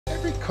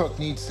every cook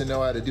needs to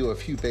know how to do a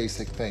few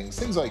basic things.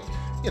 Things like,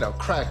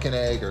 crack an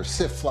egg or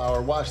sift flour,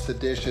 wash the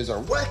dishes, or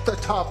wet the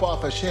top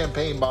off a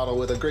champagne bottle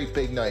with a great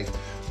big knife.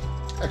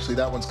 Actually,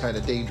 that one's kind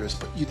of dangerous,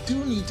 but you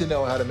do need to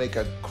know how to make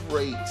a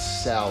great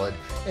salad.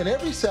 And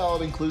every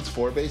salad includes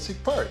 4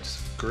 basic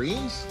parts: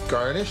 greens,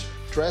 garnish,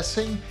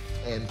 dressing,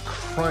 and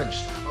crunch.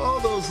 All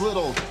those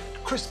little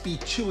crispy,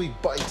 chewy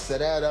bites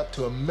that add up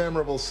to a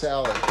memorable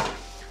salad.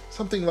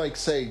 Something like,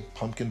 say,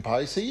 pumpkin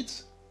pie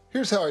seeds.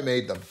 Here's how I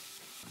made them.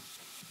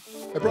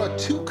 I brought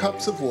 2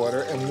 cups of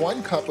water and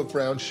 1 cup of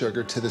brown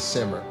sugar to the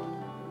simmer.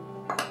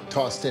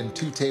 Tossed in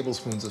 2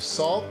 tablespoons of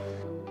salt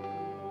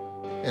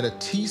and a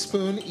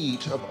teaspoon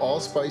each of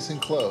allspice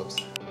and cloves.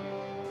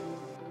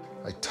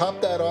 I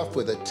topped that off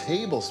with a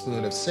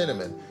tablespoon of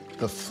cinnamon,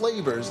 the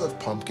flavors of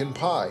pumpkin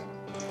pie.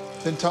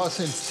 Then toss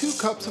in 2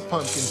 cups of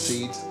pumpkin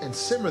seeds and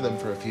simmer them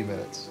for a few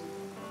minutes.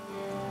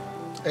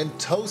 And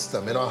toast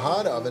them in a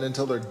hot oven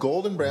until they're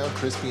golden brown,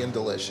 crispy, and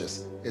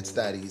delicious. It's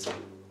that easy.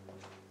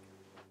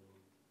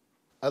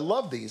 I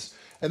love these,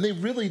 and they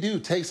really do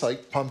taste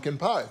like pumpkin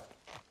pie.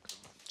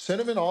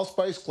 Cinnamon,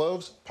 allspice,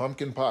 cloves,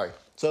 pumpkin pie.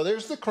 So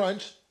there's the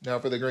crunch. Now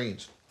for the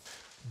greens.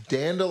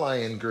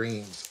 Dandelion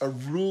greens,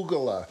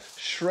 arugula,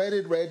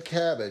 shredded red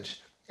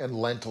cabbage, and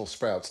lentil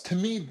sprouts. To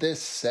me,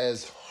 this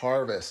says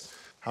harvest.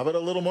 How about a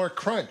little more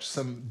crunch?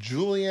 Some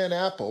julienne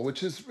apple,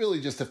 which is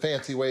really just a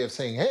fancy way of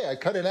saying, hey, I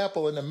cut an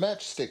apple into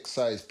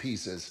matchstick-sized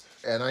pieces.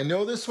 And I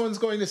know this one's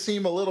going to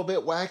seem a little bit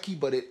wacky,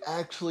 but it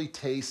actually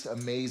tastes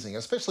amazing,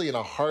 especially in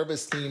a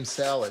harvest-themed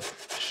salad.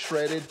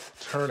 Shredded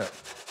turnip.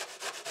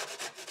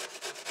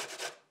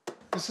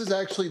 This is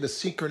actually the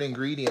secret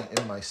ingredient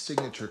in my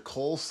signature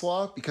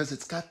coleslaw because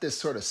it's got this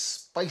sort of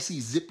spicy,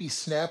 zippy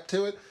snap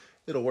to it.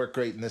 It'll work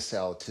great in this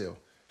salad too.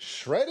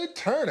 Shredded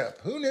turnip,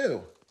 who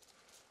knew?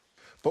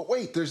 But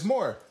wait, there's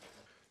more.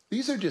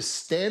 These are just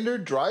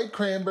standard dried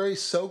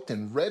cranberries soaked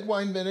in red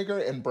wine vinegar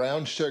and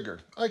brown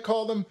sugar. I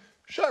call them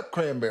sharp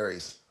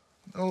cranberries.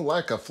 No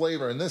lack of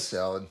flavor in this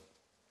salad.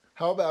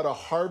 How about a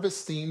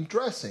harvest-themed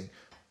dressing?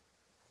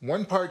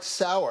 1 part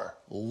sour,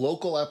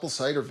 local apple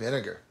cider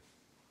vinegar.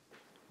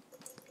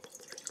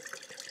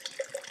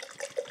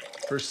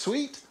 For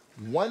sweet,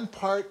 1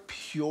 part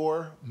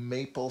pure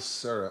maple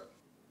syrup.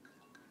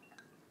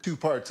 2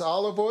 parts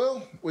olive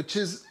oil, which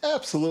is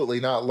absolutely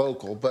not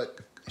local, but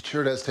it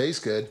sure does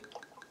taste good.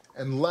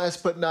 And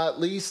last but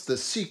not least, the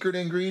secret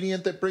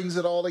ingredient that brings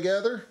it all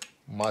together,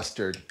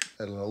 mustard.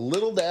 And a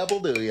little dab will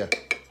do ya.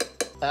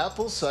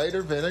 Apple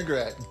cider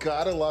vinaigrette,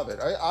 gotta love it.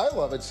 I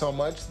love it so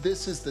much,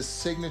 this is the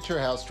signature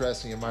house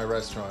dressing in my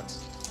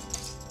restaurants.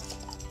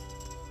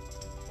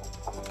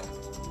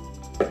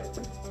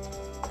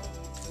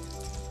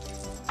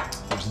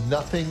 There's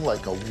nothing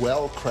like a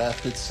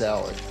well-crafted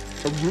salad.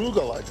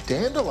 Arugula,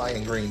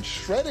 dandelion greens,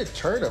 shredded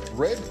turnip,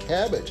 red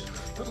cabbage,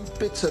 little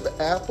bits of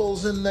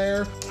apples in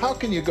there. How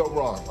can you go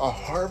wrong? A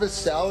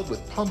harvest salad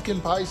with pumpkin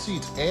pie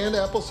seeds and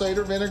apple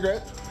cider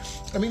vinaigrette?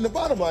 I mean, the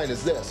bottom line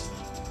is this.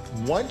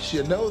 Once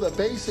you know the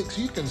basics,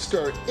 you can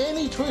stir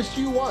any twist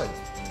you want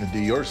into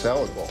your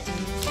salad bowl.